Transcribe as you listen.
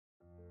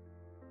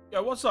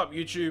Yo, what's up,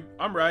 YouTube?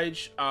 I'm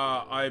Rage.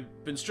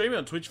 I've been streaming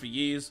on Twitch for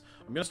years.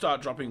 I'm going to start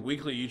dropping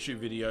weekly YouTube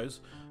videos.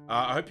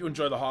 I hope you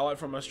enjoy the highlight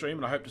from my stream,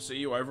 and I hope to see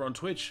you over on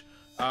Twitch.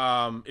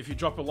 If you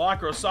drop a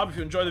like or a sub if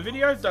you enjoy the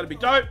video, that'd be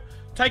dope.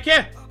 Take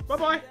care.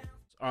 Bye-bye.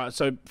 Alright,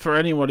 so for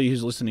anybody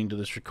who's listening to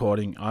this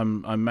recording,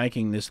 I'm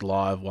making this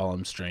live while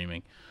I'm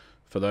streaming.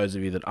 For those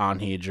of you that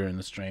aren't here during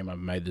the stream, I've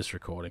made this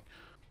recording.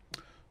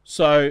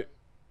 So,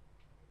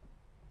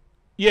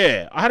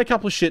 yeah, I had a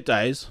couple of shit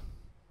days.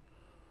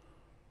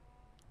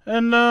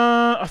 And,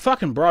 I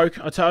fucking broke,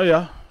 I tell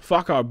ya.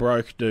 Fuck, I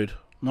broke, dude.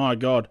 My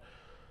God.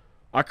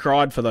 I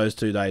cried for those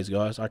 2 days,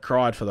 guys. I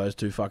cried for those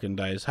 2 fucking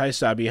days. Hey,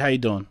 Sabby, how you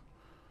doing?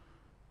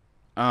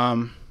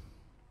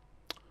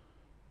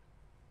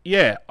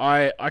 Yeah,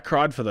 I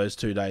cried for those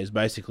 2 days,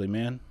 basically,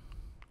 man.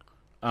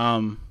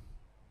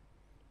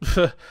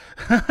 It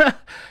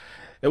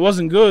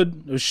wasn't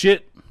good. It was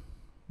shit.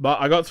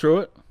 But I got through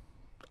it.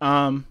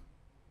 And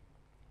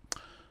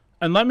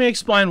let me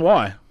explain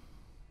why.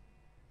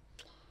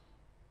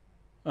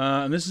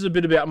 And this is a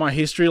bit about my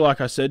history, like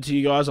I said to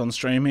you guys on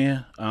stream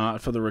here,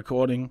 for the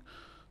recording.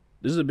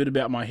 This is a bit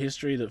about my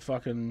history that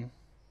fucking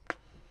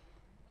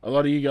a lot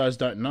of you guys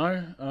don't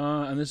know,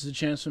 and this is a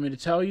chance for me to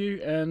tell you.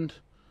 And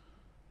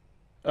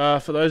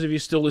for those of you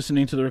still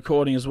listening to the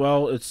recording as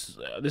well,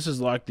 this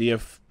is like the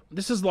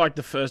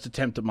first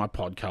attempt at my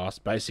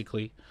podcast,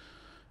 basically.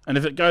 And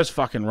if it goes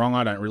fucking wrong,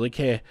 I don't really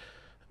care.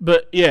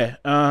 But yeah,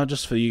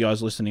 just for you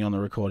guys listening on the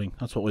recording,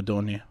 that's what we're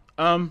doing here.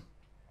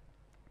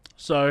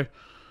 So.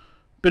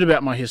 Bit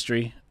about my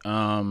history.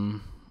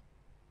 In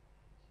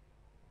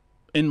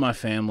my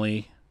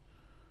family,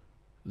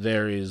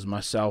 there is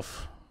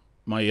myself,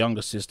 my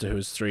younger sister who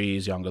is 3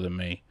 years younger than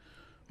me,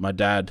 my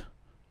dad,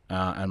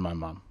 and my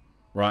mum.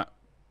 Right?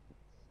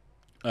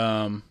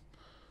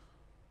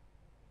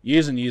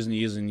 Years and years and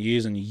years and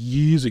years and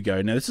years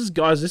ago. Now, this is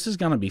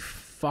going to be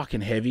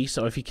fucking heavy,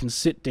 so if you can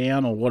sit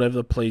down or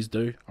whatever, please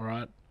do.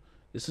 Alright?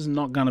 This is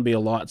not going to be a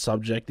light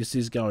subject. This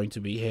is going to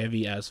be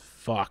heavy as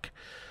fuck.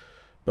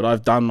 But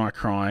I've done my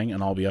crying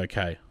and I'll be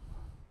okay.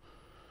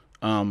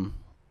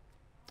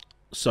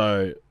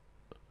 So,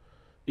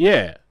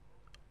 yeah.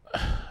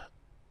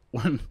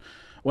 When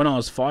I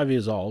was 5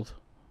 years old,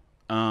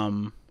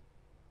 me,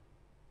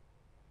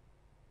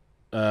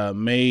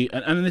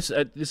 and this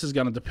is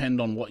going to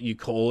depend on what you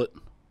call it,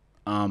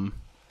 in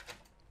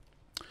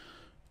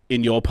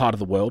your part of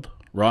the world,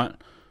 right?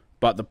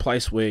 But the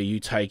place where you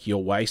take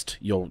your waste,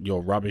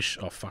 your rubbish,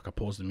 oh fuck, I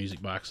paused the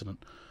music by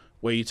accident,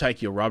 where you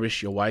take your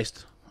rubbish, your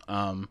waste,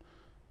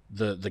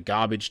 the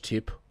garbage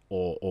tip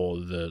or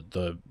the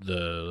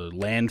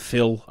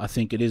landfill, I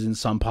think it is in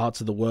some parts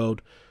of the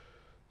world.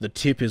 The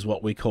tip is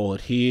what we call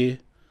it here.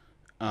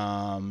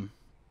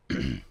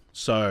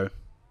 So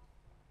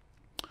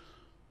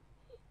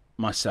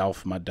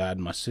myself, my dad,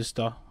 and my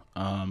sister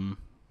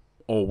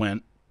all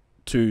went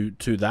to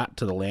the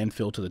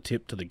landfill, to the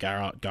tip, to the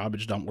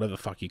garbage dump, whatever the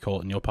fuck you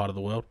call it in your part of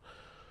the world.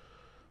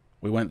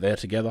 We went there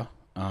together.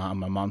 My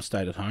mum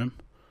stayed at home.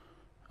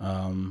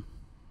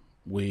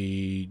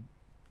 We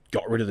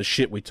got rid of the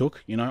shit we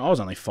took. You know, I was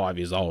only 5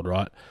 years old,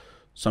 right?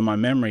 So my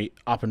memory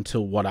up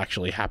until what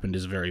actually happened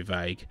is very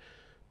vague.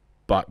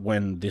 But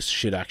when this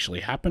shit actually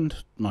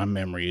happened, my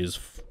memory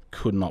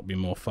could not be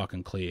more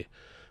fucking clear.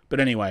 But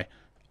anyway,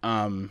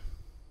 we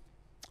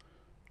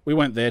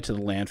went there to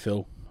the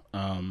landfill.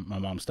 My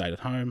mum stayed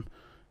at home.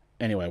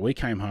 Anyway, we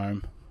came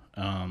home,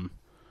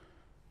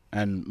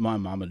 and my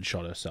mum had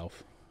shot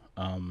herself,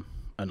 and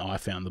I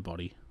found the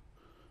body.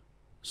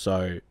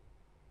 So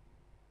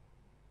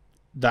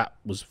that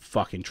was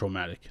fucking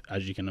traumatic,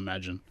 as you can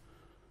imagine.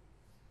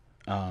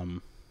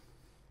 And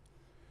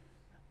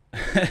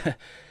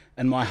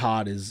my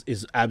heart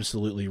is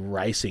absolutely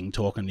racing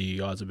talking to you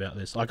guys about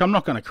this. Like, I'm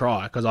not going to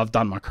cry because I've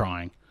done my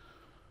crying.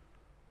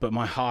 But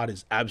my heart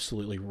is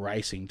absolutely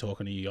racing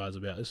talking to you guys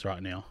about this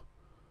right now.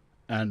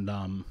 And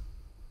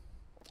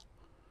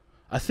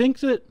I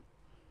think that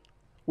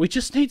we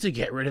just need to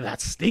get rid of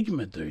that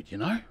stigma, dude, you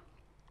know?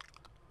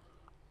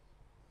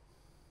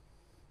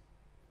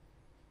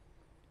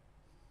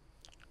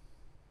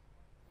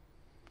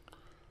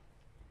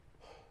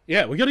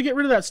 Yeah, we got to get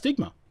rid of that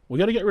stigma. We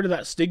got to get rid of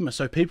that stigma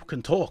so people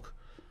can talk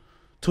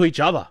to each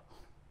other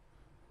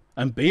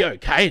and be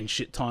okay in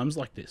shit times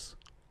like this.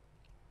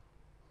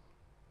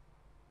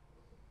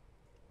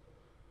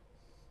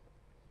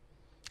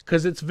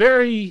 Because it's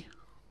very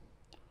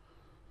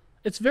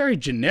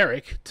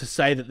generic to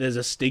say that there's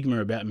a stigma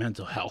about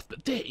mental health,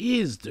 but there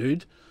is,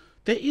 dude.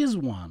 There is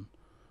one.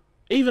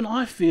 Even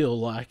I feel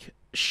like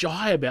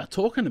shy about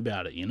talking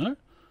about it, you know?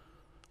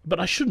 But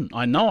I shouldn't.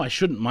 I know I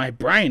shouldn't. My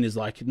brain is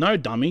like, no,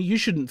 dummy, you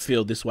shouldn't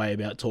feel this way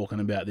about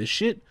talking about this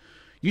shit.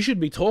 You should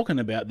be talking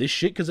about this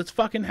shit because it's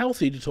fucking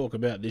healthy to talk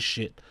about this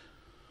shit.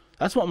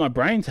 That's what my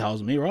brain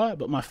tells me, right?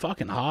 But my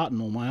fucking heart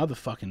and all my other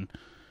fucking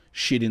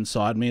shit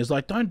inside me is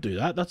like, don't do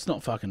that. That's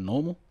not fucking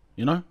normal,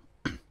 you know?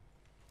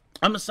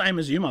 I'm the same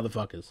as you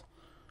motherfuckers.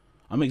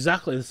 I'm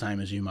exactly the same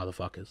as you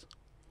motherfuckers.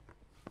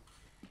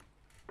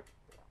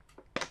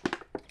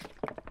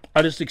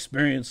 I just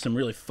experienced some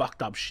really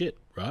fucked up shit,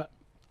 right?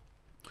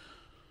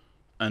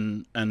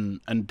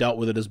 and dealt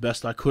with it as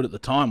best I could at the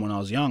time when I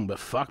was young. But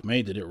fuck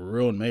me, did it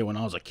ruin me when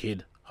I was a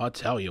kid. I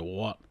tell you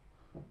what.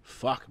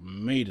 Fuck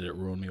me, did it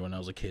ruin me when I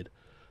was a kid.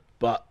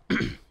 But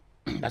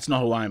that's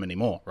not who I am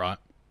anymore, right?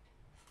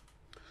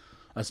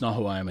 That's not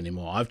who I am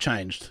anymore. I've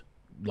changed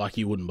like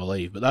you wouldn't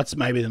believe. But that's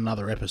maybe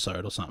another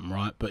episode or something,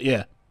 right? But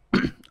yeah.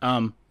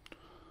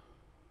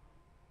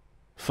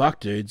 Fuck,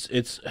 dudes.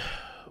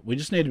 We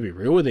just need to be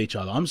real with each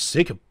other. I'm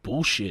sick of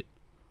bullshit.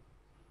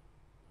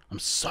 I'm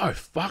so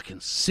fucking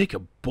sick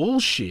of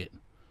bullshit.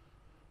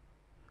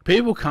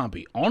 People can't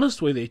be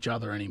honest with each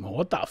other anymore.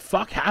 What the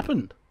fuck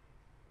happened?